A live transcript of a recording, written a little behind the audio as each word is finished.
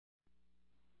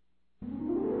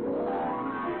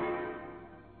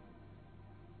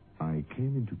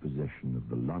came into possession of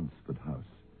the Lansford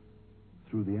house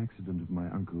through the accident of my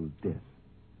uncle's death.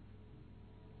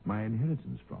 My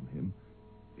inheritance from him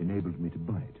enabled me to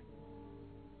buy it,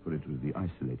 for it was the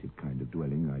isolated kind of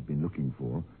dwelling I'd been looking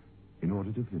for in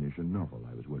order to finish a novel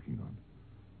I was working on.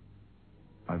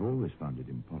 I've always found it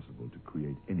impossible to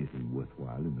create anything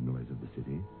worthwhile in the noise of the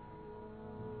city.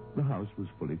 The house was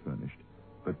fully furnished,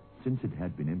 but since it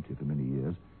had been empty for many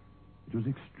years, it was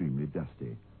extremely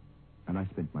dusty, and I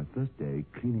spent my first day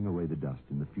cleaning away the dust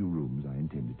in the few rooms I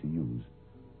intended to use.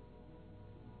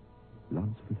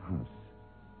 Lansford House.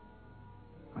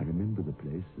 I remember the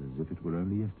place as if it were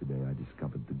only yesterday I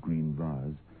discovered the green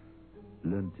vase,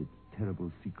 learnt its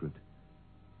terrible secret,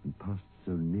 and passed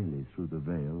so nearly through the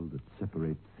veil that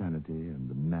separates sanity and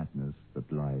the madness that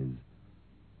lies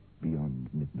beyond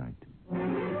midnight.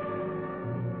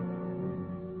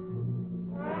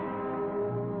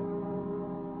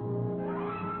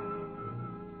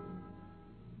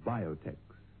 Biotex,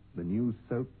 the new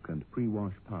soap and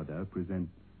pre-wash powder,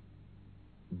 presents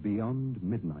Beyond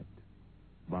Midnight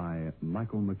by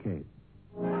Michael McCabe.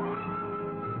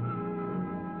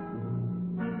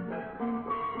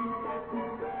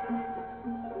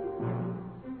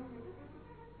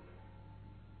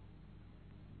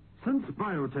 Since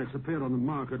Biotex appeared on the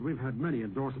market, we've had many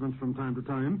endorsements from time to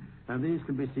time, and these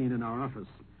can be seen in our office.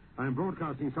 I'm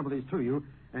broadcasting some of these to you,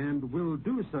 and will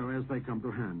do so as they come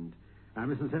to hand.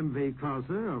 Mrs. M.V.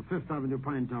 Krauser of Fifth Avenue,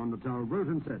 Pinetown, Natal, wrote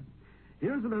and said,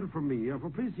 "Here's a letter from me of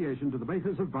appreciation to the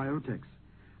makers of Biotex.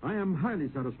 I am highly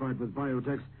satisfied with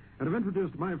Biotex and have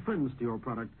introduced my friends to your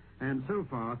product, and so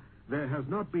far there has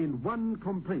not been one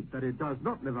complaint that it does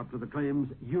not live up to the claims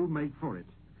you make for it.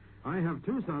 I have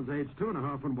two sons aged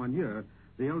 2.5 and 1 year.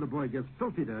 The elder boy gets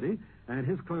filthy dirty, and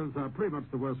his clothes are pretty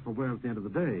much the worse for wear at the end of the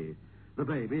day. The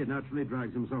baby naturally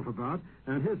drags himself about,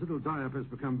 and his little diapers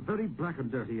become very black and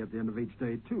dirty at the end of each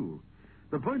day, too.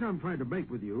 The point I'm trying to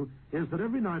make with you is that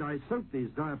every night I soak these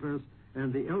diapers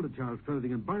and the elder child's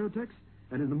clothing in Biotex,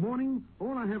 and in the morning,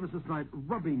 all I have is a slight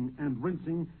rubbing and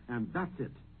rinsing, and that's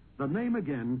it. The name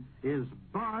again is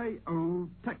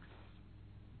Biotex."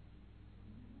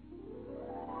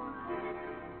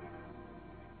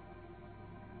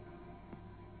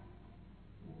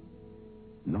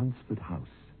 Lansford House.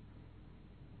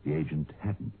 The agent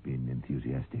hadn't been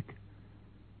enthusiastic.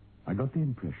 I got the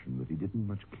impression that he didn't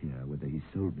much care whether he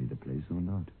sold me the place or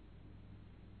not.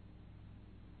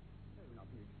 There's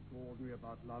nothing extraordinary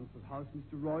about Lansford House,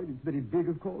 Mr. Royd. It's very big,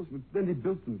 of course, but then they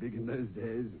built them big in those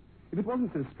days. If it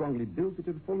wasn't so strongly built, it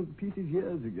would have fallen to pieces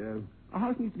years ago. A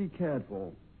house needs to be cared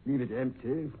for. Leave it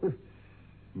empty.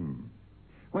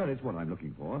 Well, it's what I'm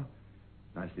looking for.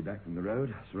 Nicely back from the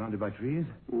road, surrounded by trees.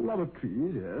 A lot of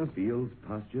trees, yes. Fields,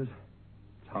 pastures.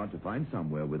 It's hard to find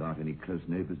somewhere without any close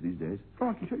neighbors these days. Oh,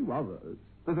 I can show you others.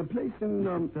 There's a place in...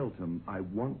 Mr. Feltham, I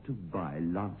want to buy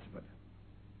Lansford.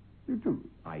 You do?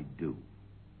 I do.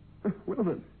 Well,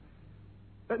 then.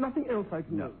 Nothing else I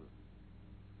can... No.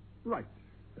 Right.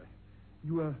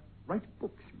 You write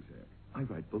books, you say? I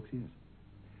write books, yes.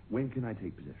 When can I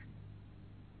take possession?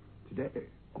 Today.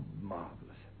 Oh,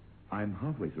 marvelous. I'm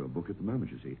halfway through a book at the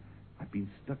moment, you see. I've been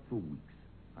stuck for weeks.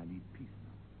 I need peace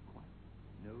now. Quiet.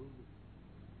 No.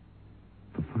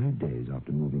 For 5 days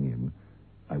after moving in,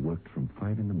 I worked from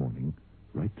 5 in the morning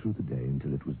right through the day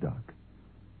until it was dark.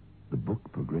 The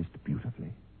book progressed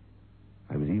beautifully.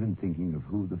 I was even thinking of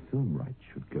who the film rights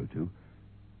should go to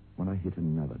when I hit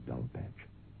another dull patch.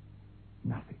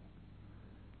 Nothing.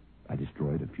 I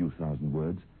destroyed a few thousand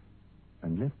words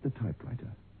and left the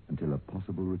typewriter until a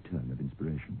possible return of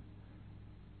inspiration.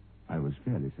 I was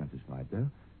fairly satisfied, though,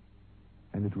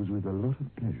 and it was with a lot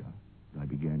of pleasure that I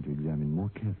began to examine more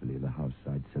carefully the house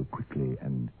I'd so quickly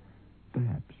and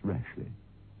perhaps rashly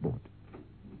bought.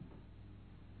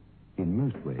 In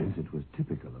most ways, it was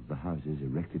typical of the houses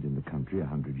erected in the country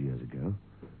 100 years ago.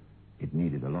 It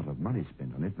needed a lot of money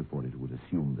spent on it before it would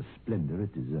assume the splendor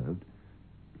it deserved,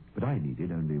 but I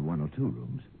needed only 1 or 2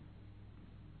 rooms.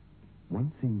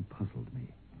 One thing puzzled me.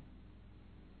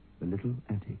 The little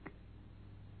attic.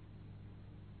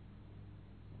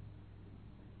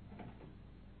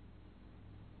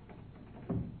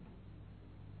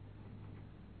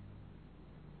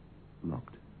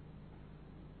 Locked.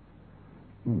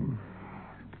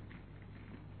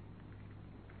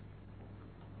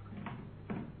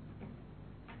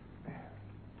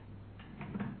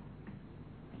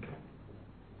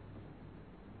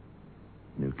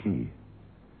 No key.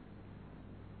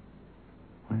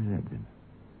 Why is that then?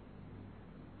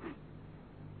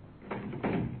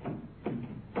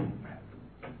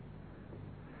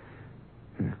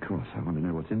 Of course, I want to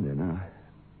know what's in there now.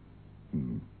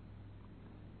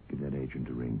 Give that agent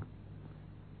a ring.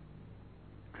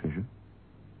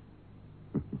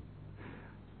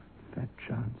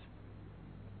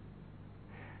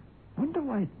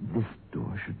 right this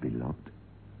door should be locked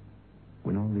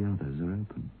when all the others are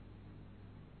open.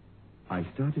 I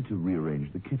started to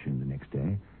rearrange the kitchen the next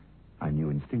day. I knew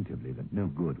instinctively that no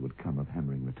good would come of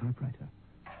hammering the typewriter.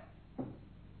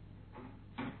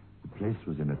 The place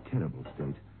was in a terrible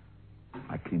state.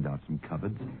 I cleaned out some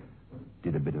cupboards,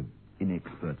 did a bit of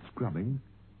inexpert scrubbing,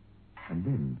 and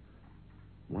then,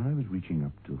 while I was reaching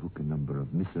up to hook a number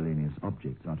of miscellaneous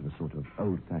objects out of a sort of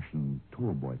old-fashioned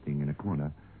tall boy thing in a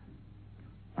corner,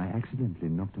 I accidentally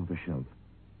knocked off a shelf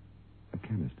a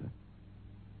canister.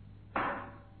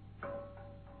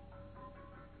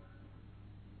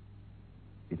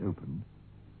 It opened,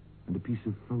 and a piece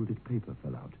of folded paper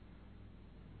fell out.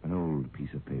 An old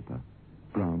piece of paper,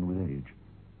 brown with age,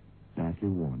 badly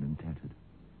worn and tattered.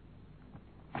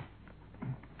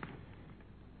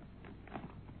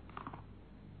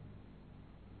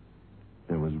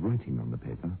 There was writing on the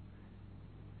paper.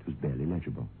 It was barely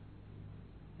legible.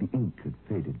 The ink had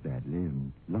faded badly,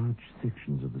 and large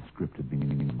sections of the script had been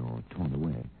eaten or torn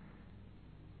away.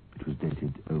 It was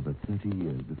dated over 30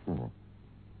 years before,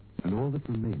 and all that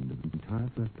remained of the entire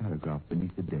first paragraph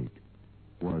beneath the date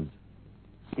was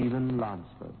Stephen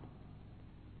Lansford,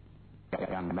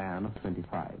 a young man of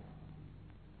 25.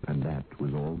 And that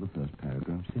was all the first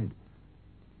paragraph said.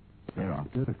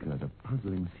 Thereafter occurred a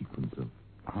puzzling sequence of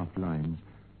half lines,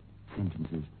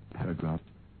 sentences, paragraphs,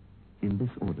 in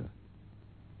this order.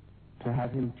 To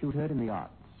have him tutored in the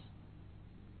arts,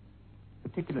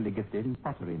 particularly gifted in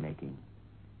pottery making.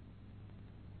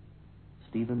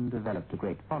 Stephen developed a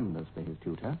great fondness for his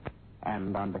tutor,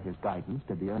 and under his guidance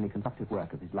did the only constructive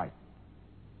work of his life.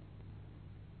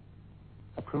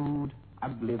 A crude,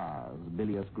 ugly vase,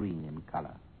 bilious green in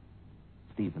color.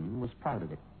 Stephen was proud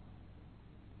of it.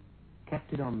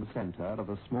 Kept it on the center of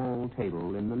a small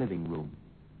table in the living room.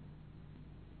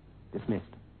 Dismissed.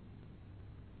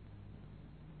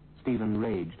 Stephen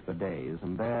raged for days,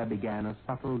 and there began a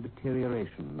subtle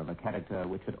deterioration of a character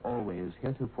which had always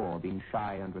heretofore been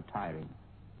shy and retiring.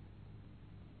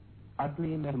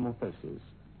 Ugly metamorphosis,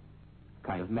 a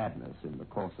kind of madness in the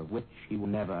course of which he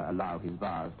would never allow his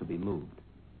vase to be moved.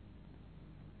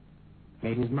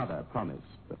 Made his mother promise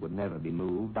that would never be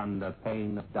moved under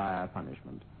pain of dire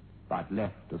punishment, but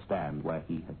left to stand where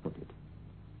he had put it.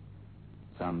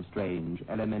 Some strange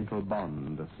elemental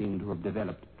bond seemed to have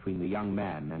developed between the young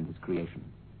man and his creation.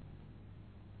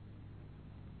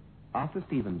 After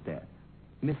Stephen's death,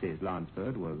 Mrs.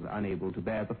 Lansford was unable to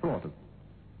bear the thought of it.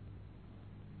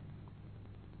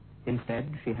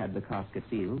 Instead, she had the casket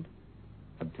sealed,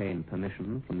 obtained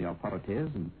permission from the authorities,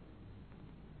 and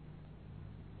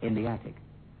in the attic.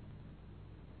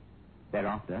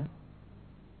 Thereafter,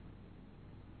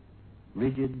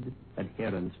 rigid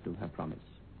adherence to her promise.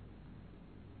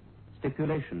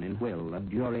 Stipulation in will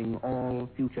adjuring all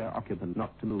future occupants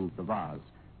not to move the vase.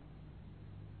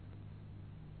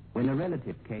 When a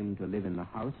relative came to live in the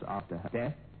house after her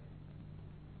death,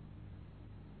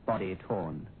 body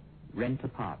torn, rent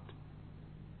apart,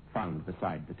 found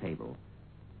beside the table.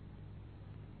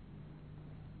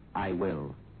 I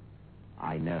will,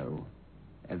 I know,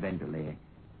 eventually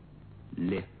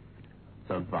lift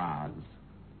the vase.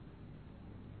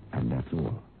 And that's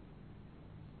all.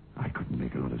 I couldn't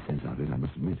make a lot of sense out of it, I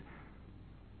must admit.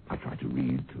 I tried to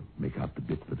read, to make out the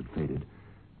bits that had faded,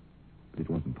 but it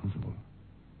wasn't possible.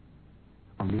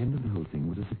 On the end of the whole thing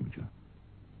was a signature.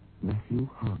 Matthew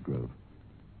Hargrove.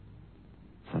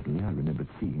 Suddenly I remembered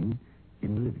seeing,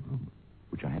 in the living room,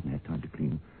 which I hadn't had time to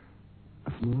clean,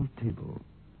 a small table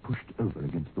pushed over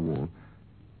against the wall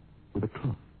with a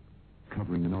cloth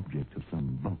covering an object of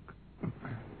some bulk.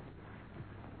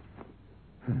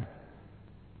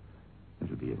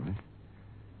 That'll be it, right?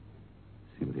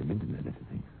 See what they meant in that letter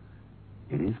thing.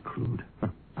 It is crude.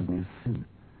 Ugly as sin.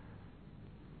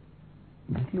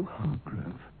 Matthew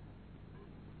Hargrove.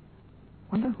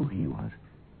 Wonder who he was.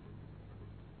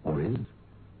 Or is.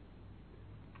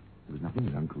 There was nothing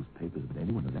in Uncle's papers about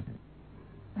anyone of that name.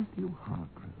 Matthew Hargrove.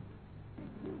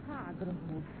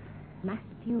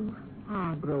 Matthew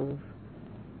Hargrove.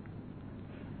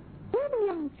 You're the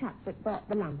young chap that bought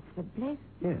the Lansford place?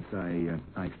 Yes, I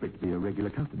expect to be a regular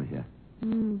customer here.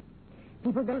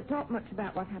 People don't talk much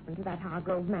about what happened to that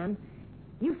Hargrove man.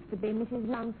 Used to be Mrs.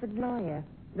 Lansford's lawyer.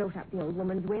 Wrote up the old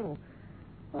woman's will.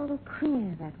 Oh,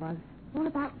 queer that was. All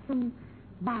about some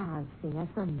vase thing her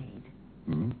son made.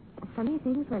 Funny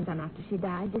things went on after she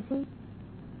died, you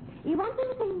see. You want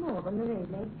anything more than the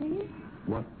railroad, do you?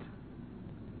 What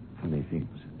funny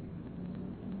things?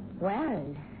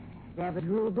 Well, there was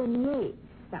Reuben Yates.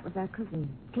 That was her cousin.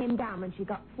 Came down when she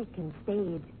got sick and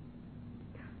stayed.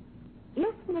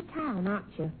 You're from a town, aren't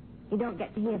you? You don't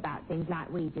get to hear about things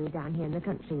like we do down here in the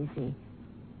country, you see.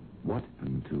 What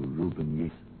happened to Reuben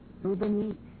Yates? Reuben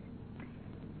Yates.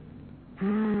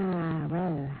 Ah,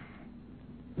 well,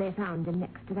 they found him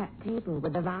next to that table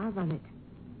with the vase on it.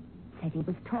 Said he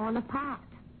was torn apart.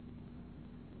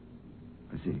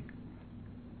 I see.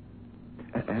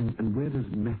 And where does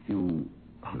Matthew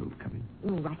Hargrove come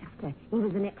in? Right after. He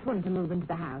was the next one to move into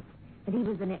the house. But he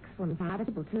was the next one for other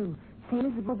people, too. Same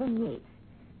as Reuben Yates.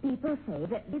 People say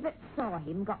that they that saw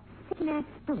him got sick in their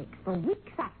stomachs for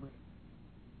weeks afterwards.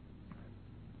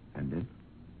 And then?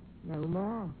 No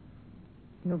more.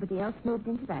 Nobody else moved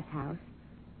into that house.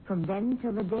 From then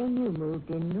till the day you moved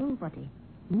in, nobody.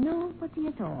 Nobody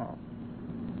at all.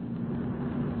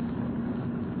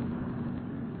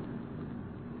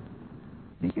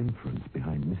 The inference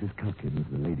behind Mrs. Culkin's,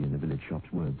 the lady in the village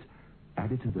shop's words,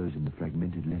 added to those in the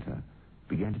fragmented letter,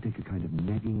 began to take a kind of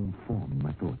nagging form in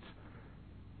my thoughts.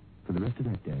 For the rest of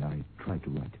that day, I tried to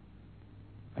write.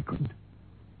 I couldn't.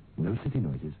 No city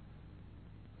noises.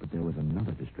 But there was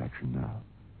another distraction now.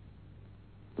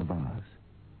 The vase,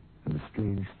 and the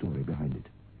strange story behind it.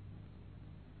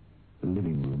 The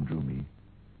living room drew me,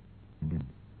 and in.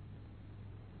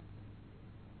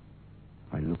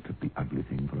 I looked at the ugly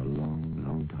thing for a long,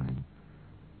 long time,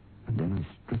 and then I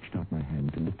stretched out my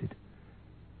hand to lift it.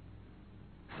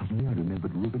 Suddenly I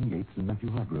remembered Reuben Yates and Matthew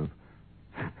Hargrove.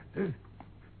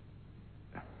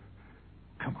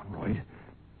 Come on, Royd.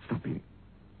 Stop being...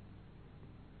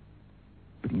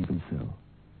 But even so,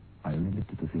 I only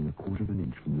lifted the thing a quarter of an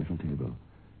inch from the little table.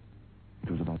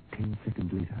 It was about 10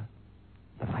 seconds later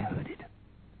that I heard it.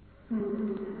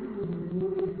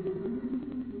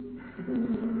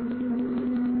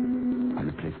 I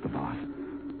replaced the vase.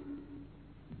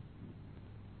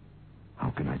 How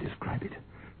can I describe it?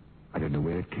 I don't know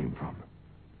where it came from.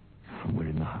 Somewhere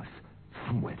in the house.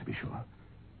 Somewhere, to be sure.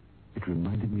 It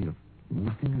reminded me of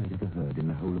nothing I'd ever heard in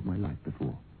the whole of my life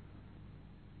before.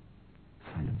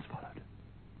 Silence followed.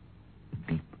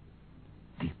 Deep,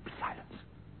 deep silence.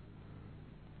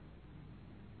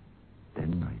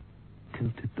 Then I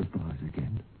tilted the vase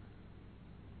again.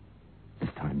 This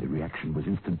time the reaction was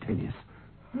instantaneous.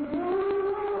 I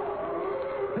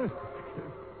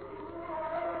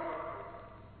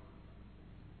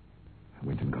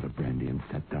went and got a brandy and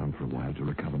sat down for a while to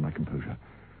recover my composure.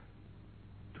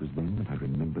 It was then that I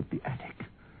remembered the attic.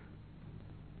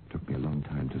 It took me a long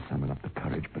time to summon up the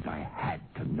courage, but I had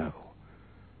to know.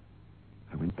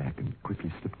 I went back and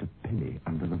quickly slipped a penny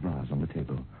under the vase on the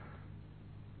table.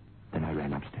 Then I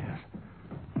ran upstairs.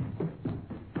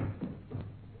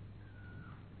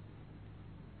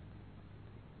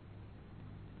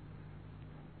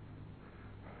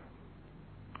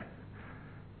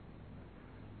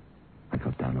 I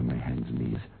got down on my hands and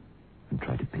knees and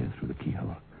tried to peer through the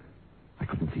keyhole. I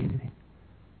couldn't see anything.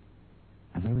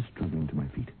 As I was struggling to my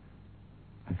feet,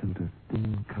 I felt a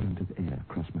thin current of air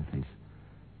cross my face.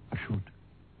 A short,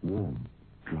 warm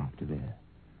draft of air.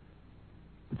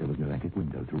 But there was no attic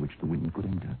window through which the wind could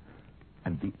enter,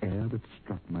 and the air that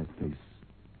struck my face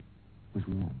was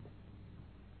warm.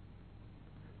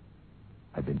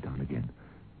 I bent down again,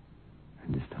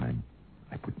 and this time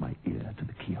I put my ear to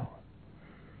the keyhole.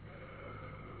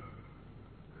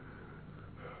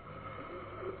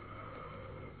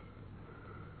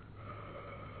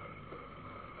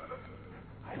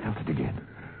 I felt it again,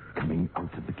 coming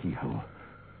out of the keyhole.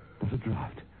 Not a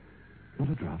draft. Not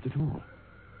a draft at all.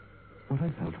 What I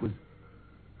felt was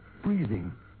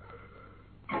breathing.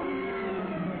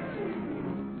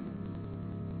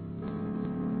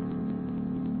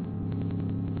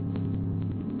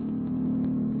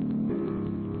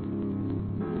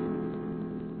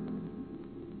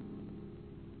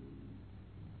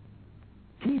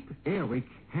 Keep Airwick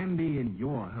handy in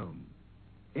your home.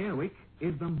 Airwick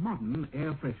is the modern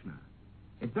air freshener.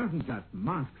 It doesn't just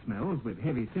mask smells with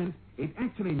heavy scent, it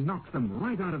actually knocks them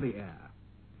right out of the air.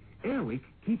 Airwick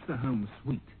keeps the home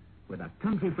sweet, with a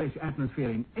country-fresh atmosphere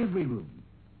in every room.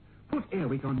 Put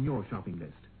Airwick on your shopping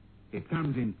list. It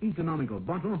comes in economical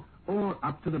bottle or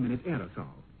up-to-the-minute aerosol.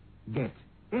 Get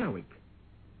Airwick.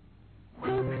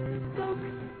 Soak, soak,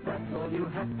 that's all you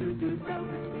have to do. Soak,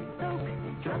 soak,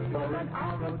 just for an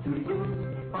hour or two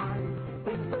you'll find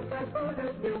things look as good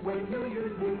as new when you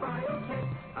use new Biotech.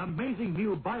 Amazing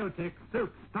new Biotech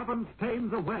soaks stubborn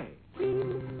stains away.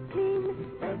 Clean, clean,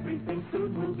 everything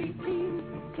soon will be clean,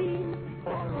 clean,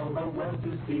 for all the world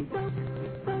to see. Soak,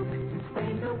 soak,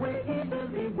 stains away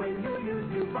easily when you use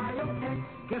new Biotech.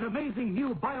 Get amazing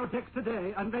new Biotech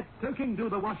today and let soaking do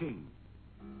the washing.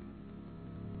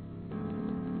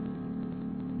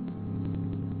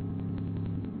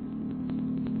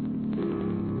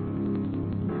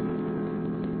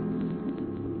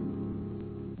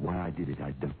 Why I did it,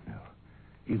 I don't know.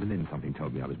 Even then, something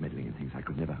told me I was meddling in things I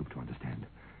could never hope to understand.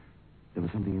 There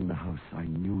was something in the house I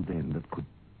knew then that could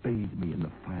bathe me in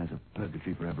the fires of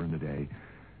purgatory forever and a day.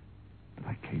 But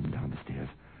I came down the stairs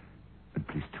and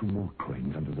placed 2 more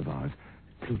coins under the vase,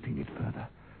 tilting it further.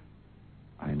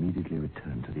 I immediately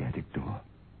returned to the attic door.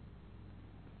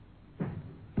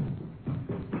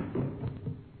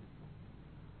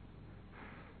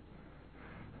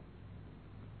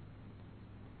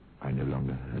 I no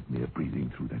longer heard mere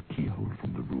breathing through that keyhole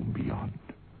from the room beyond.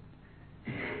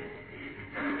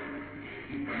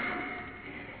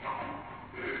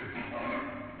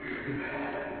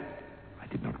 I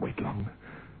did not wait long.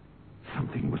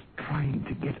 Something was trying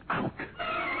to get out.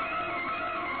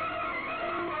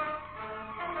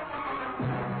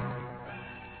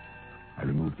 I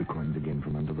removed the coins again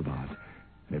from under the vase,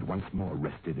 and it once more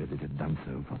rested as it had done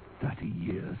so for 30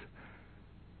 years.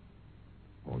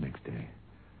 All next day,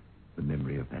 the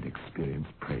memory of that experience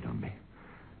preyed on me.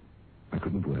 I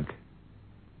couldn't work.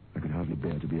 I could hardly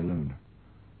bear to be alone.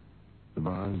 The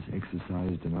vase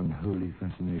exercised an unholy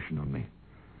fascination on me.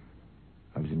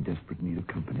 I was in desperate need of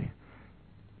company,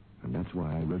 and that's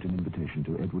why I wrote an invitation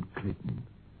to Edward Clayton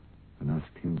and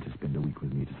asked him to spend a week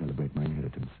with me to celebrate my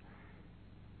inheritance.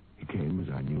 He came as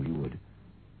I knew he would.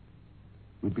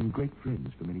 We'd been great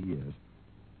friends for many years,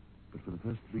 but for the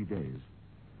first 3 days,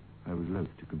 I was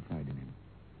loath to confide in him.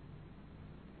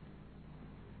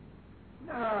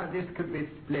 Ah, this could be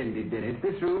splendid, Dennis.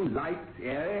 This room, light,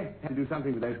 airy. Had to do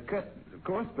something with those curtains, of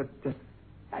course, but...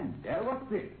 and what's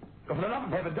this? For the love of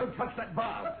heaven, don't touch that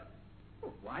vase!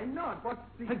 Oh, why not? What's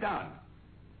the... Sit down.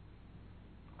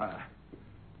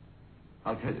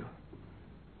 I'll tell you.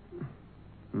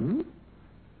 Hmm?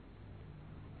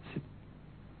 Sit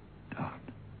down.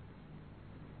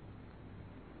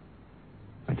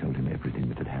 I told him everything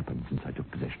that had happened since I took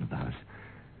possession of the house,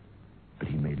 but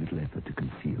he made little effort to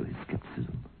conceal his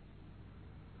skepticism.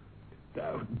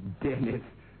 Oh, Dennis.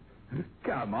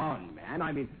 Come on, man.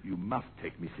 I mean... You must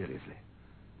take me seriously.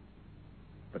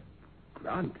 But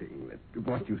granting that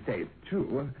what you say is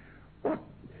true, what...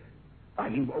 I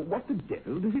mean, what the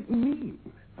devil does it mean?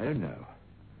 I don't know.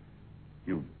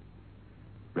 You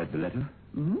read the letter?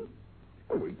 Hmm?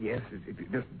 Oh, yes.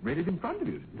 It just read it in front of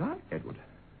you, didn't I? Edward,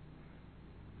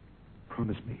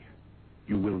 promise me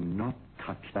you will not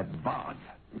touch that vase.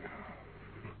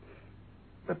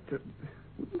 But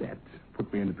wouldn't that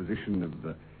put me in the position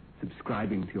of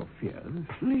subscribing to your fears?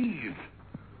 Please.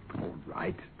 All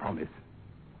right, promise.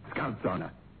 Scout's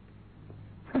honor.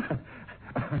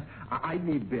 I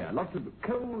need beer. Lots of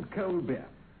cold beer.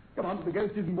 Come on, the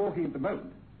ghost isn't walking at the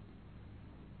moment.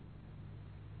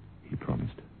 He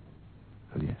promised.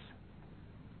 Oh, yes.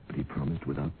 But he promised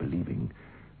without believing.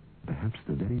 Perhaps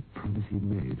the very promise he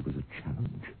made was a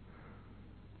challenge.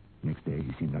 Next day,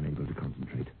 he seemed unable to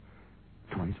concentrate.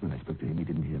 Twice when I spoke to him, he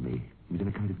didn't hear me. He was in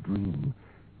a kind of dream,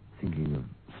 thinking of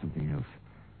something else.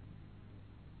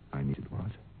 I knew it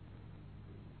was.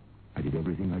 I did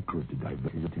everything I could to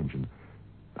divert his attention.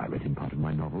 I read him part of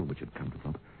my novel, which had come to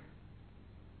flop.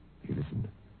 He listened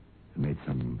and made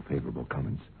some favorable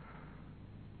comments.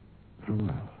 For a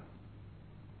while.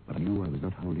 But I knew I was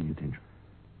not holding attention.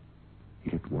 He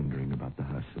kept wandering about the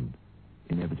house, and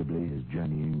inevitably his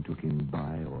journeying took him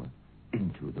by or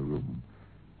into the room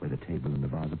where the table and the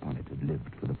vase upon it had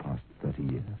lived for the past 30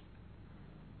 years.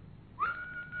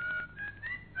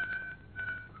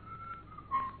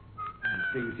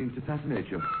 This thing seems to fascinate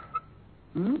you.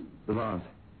 Hmm? The vase.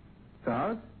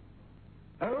 Vase?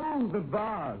 Oh, the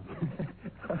vase.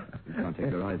 You can't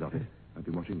take your eyes off it. I've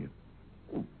been watching you.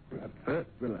 Oh, at first,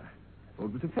 well, I thought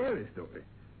it was a fairy story.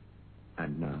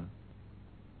 And now?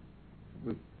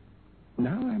 Well,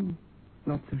 now I'm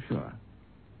not so sure.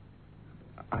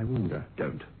 I wonder.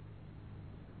 Don't.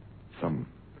 Some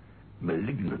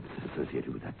malignance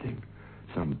associated with that thing.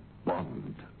 Some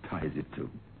bond ties it to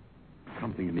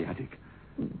something in the attic.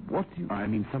 What do you... I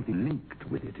mean something linked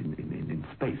with it in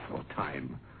space or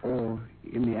time. Or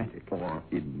in the attic. Or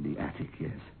in the attic,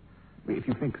 yes. If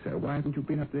you think so, why haven't you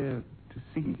been up there to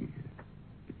see?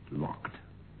 It's locked.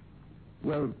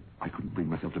 Well, I couldn't bring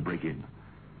myself to break in.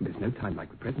 there's no time like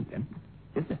the present, then,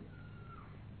 is there?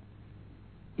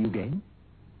 You game?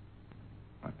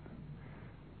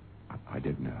 I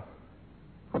don't know.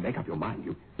 Well, make up your mind.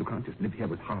 You can't just live here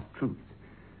with half-truths.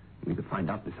 You either find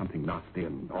out there's something nasty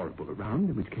and horrible around,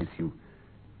 in which case you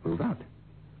move out.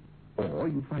 Or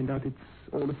you find out it's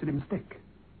all a silly mistake.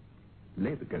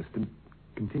 Lay the ghost and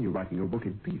continue writing your book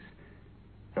in peace.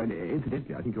 And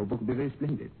incidentally, I think your book will be very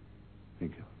splendid.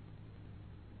 Thank you.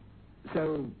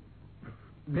 So,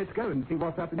 let's go and see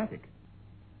what's up in the attic.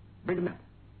 Bring a map.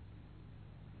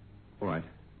 All right.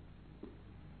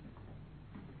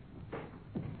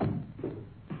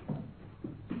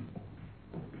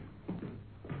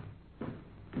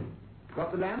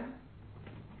 got the lamp?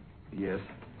 Yes.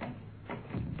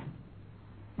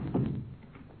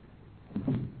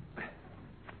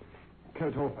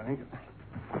 Coat off, I think.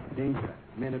 Danger.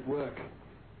 Men at work.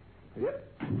 Yep.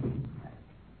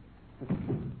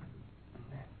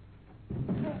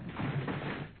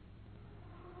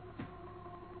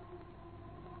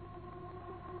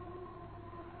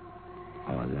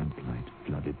 Our lamplight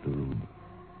flooded the room.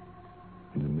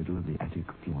 In the middle of the attic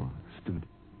floor stood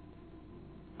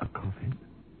a coffin.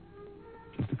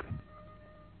 Just a coffin.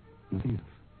 Nothing else.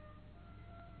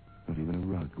 Not even a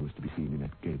rug was to be seen in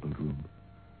that gabled room.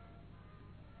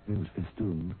 It was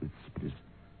festooned with spiders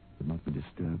that might be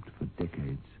disturbed for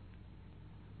decades.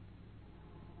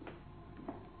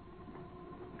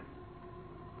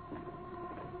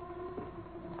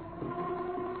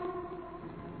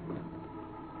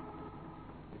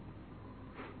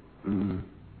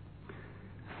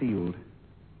 Sealed.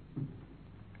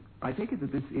 I take it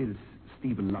that this is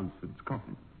Stephen Lunsford's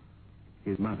coffin.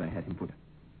 His mother had him put.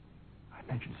 I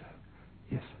imagine so.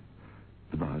 Yes.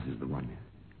 The vase is the one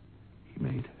he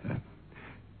made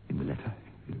in the letter.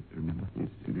 You remember? Yes,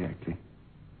 exactly.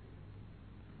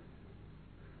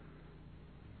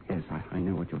 Yes, I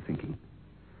know what you're thinking.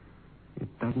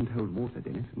 It doesn't hold water,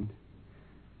 Dennis, and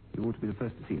you ought to be the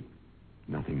first to see it.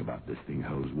 Nothing about this thing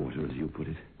holds water, as you put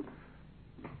it.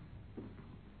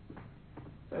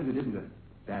 Suppose it isn't a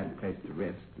bad place to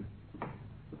rest.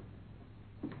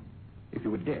 If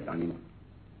you were dead, I mean,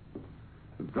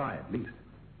 dry at least.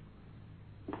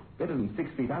 Better than 6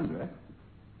 feet under, eh?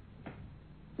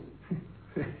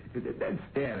 Don't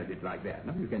stare at it like that.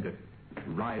 Nothing's going to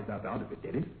rise up out of it,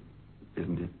 Dennis.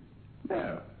 Isn't it?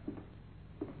 No.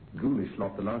 Ghoulish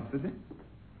lot the last visit.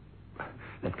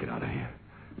 Let's get out of here.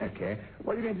 Okay.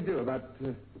 What are you going to do about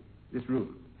this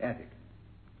room, attic?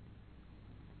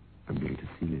 I'm going to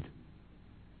seal it.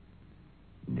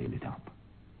 Nail it up.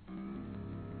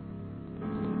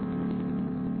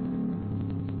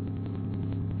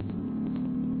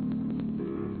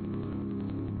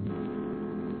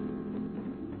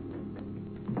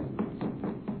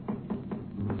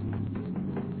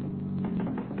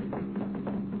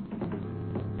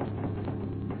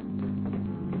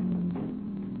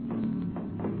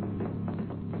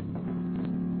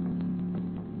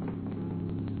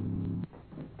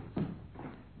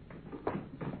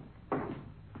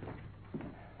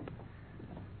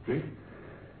 Drink?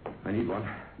 I need one.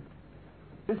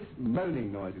 This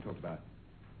moaning noise you talked about.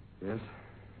 Yes?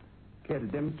 Care to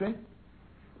demonstrate?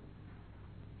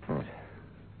 What?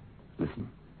 Listen.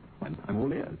 I'm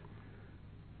all ears.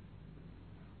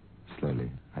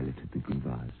 Slowly, I lifted the green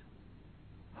vase.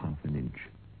 Half an inch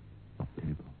off the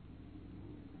table.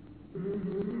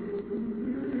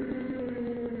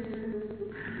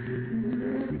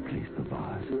 Replaced the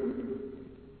vase.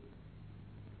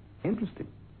 Interesting.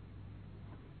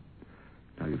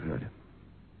 Now you've heard.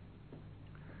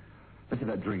 Let's have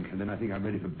that drink, and then I think I'm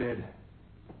ready for bed.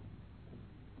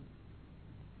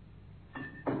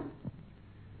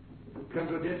 Come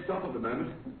to a dead stop at the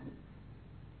moment.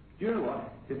 Do you know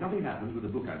what? If nothing happens with the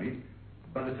book, I mean,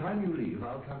 by the time you leave,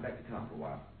 I'll come back to town for a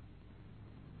while.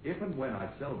 If and when I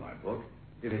sell my book,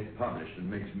 if it's published and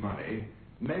makes money,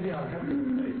 maybe I'll have you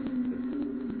place.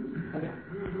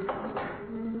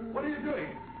 What are you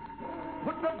doing?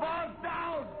 Put the vase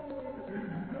down!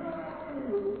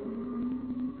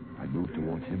 I moved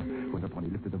towards him, whereupon he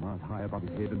lifted the vase high above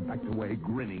his head and backed away,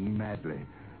 grinning madly.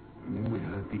 And then we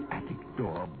heard the attic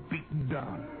door beaten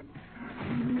down.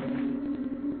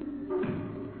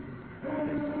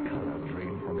 Then the color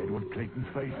drained from Edward Clayton's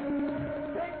face.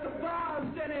 Take the vase,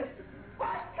 Dennis!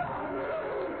 My God!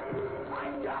 My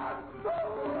God!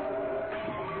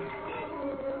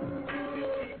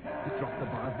 He dropped the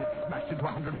vase, it smashed into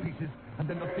 100 pieces, and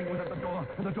then the thing was at the door,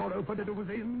 and the door opened, and it was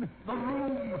in the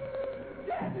room.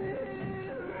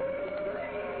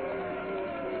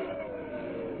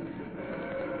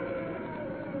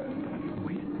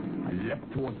 Wait, I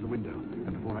leapt towards the window,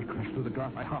 and before I crashed through the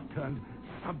glass, I half-turned.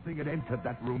 Something had entered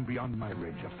that room beyond my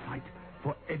range of sight,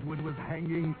 for Edward was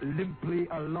hanging limply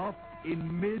aloft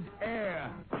in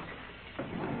mid-air.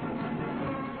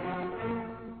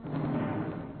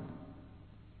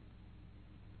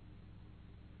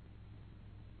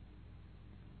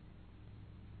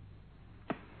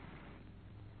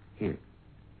 Here.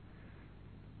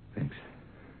 Thanks.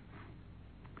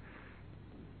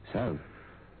 So,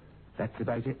 that's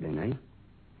about it then, eh?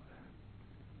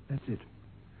 That's it.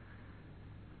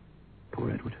 Poor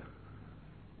Edward.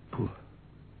 Poor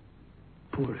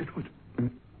Edward.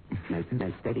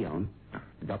 No, steady on.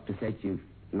 The doctor said you've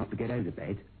not to get out of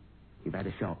bed. You've had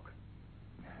a shock.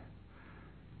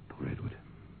 Poor Edward.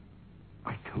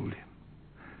 I told him.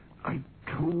 I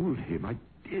told him. I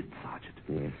did, Sergeant.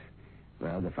 Yes.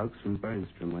 Well, the folks from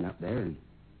Burnstrom went up there, and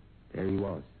there he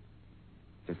was.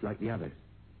 Just like the others.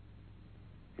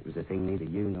 It was a thing neither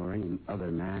you nor any other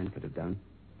man could have done.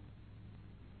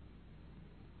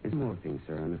 There's more things,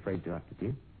 sir, I'm afraid to have to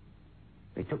do.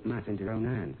 They took matters into their own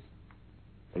hands.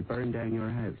 They burned down your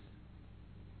house.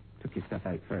 Took your stuff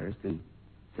out first and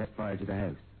set fire to the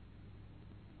house.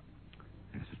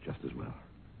 Yes, it's just as well.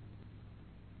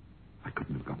 I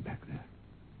couldn't have gone back there.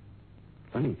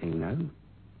 Funny thing, though.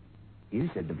 You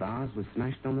said the vase was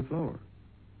smashed on the floor.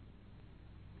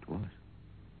 It was.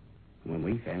 When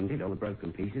we found it, all the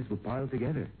broken pieces were piled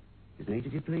together, as neat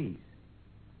as you please.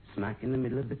 Smack in the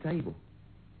middle of the table.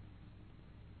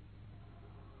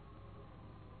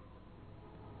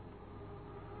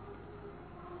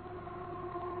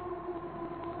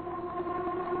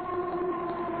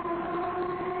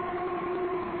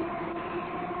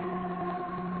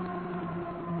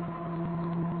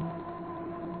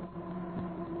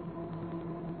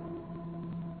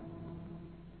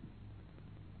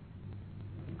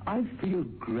 I feel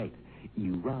great.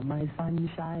 You are my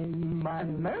sunshine, my... A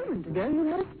moment ago, you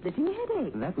had a splitting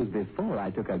headache. That was before I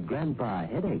took a Grandpa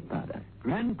headache powder.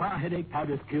 Grandpa headache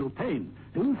powders kill pain,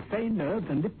 soothe strained nerves,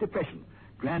 and lift depression.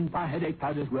 Grandpa headache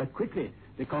powders work quickly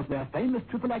because their famous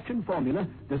triple-action formula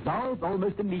dissolves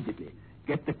almost immediately.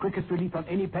 Get the quickest relief from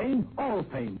any pain, all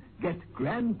pain. Get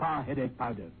Grandpa headache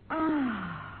powder.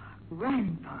 Ah,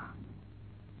 Grandpa.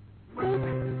 Soak,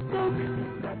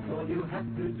 soak, that's all you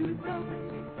have to do. Soak,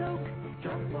 soak,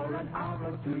 just for an hour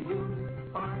or two you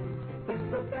find. The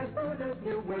soap as good as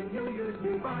new when you use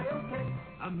new Biotex.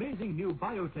 Amazing new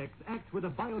Biotex acts with a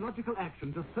biological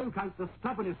action to soak out the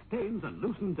stubbornest stains and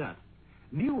loosen dirt.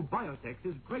 New Biotex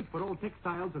is great for all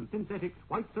textiles and synthetics,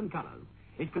 whites and colors.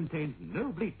 It contains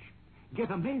no bleach.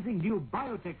 Get amazing new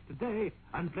Biotex today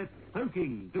and let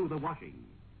soaking do the washing.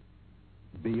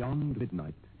 Beyond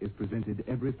Midnight is presented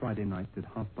every Friday night at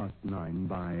 9:30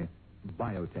 by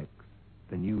Biotex,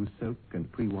 the new soak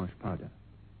and pre-wash powder.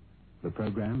 The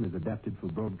program is adapted for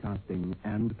broadcasting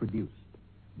and produced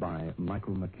by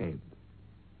Michael McCabe.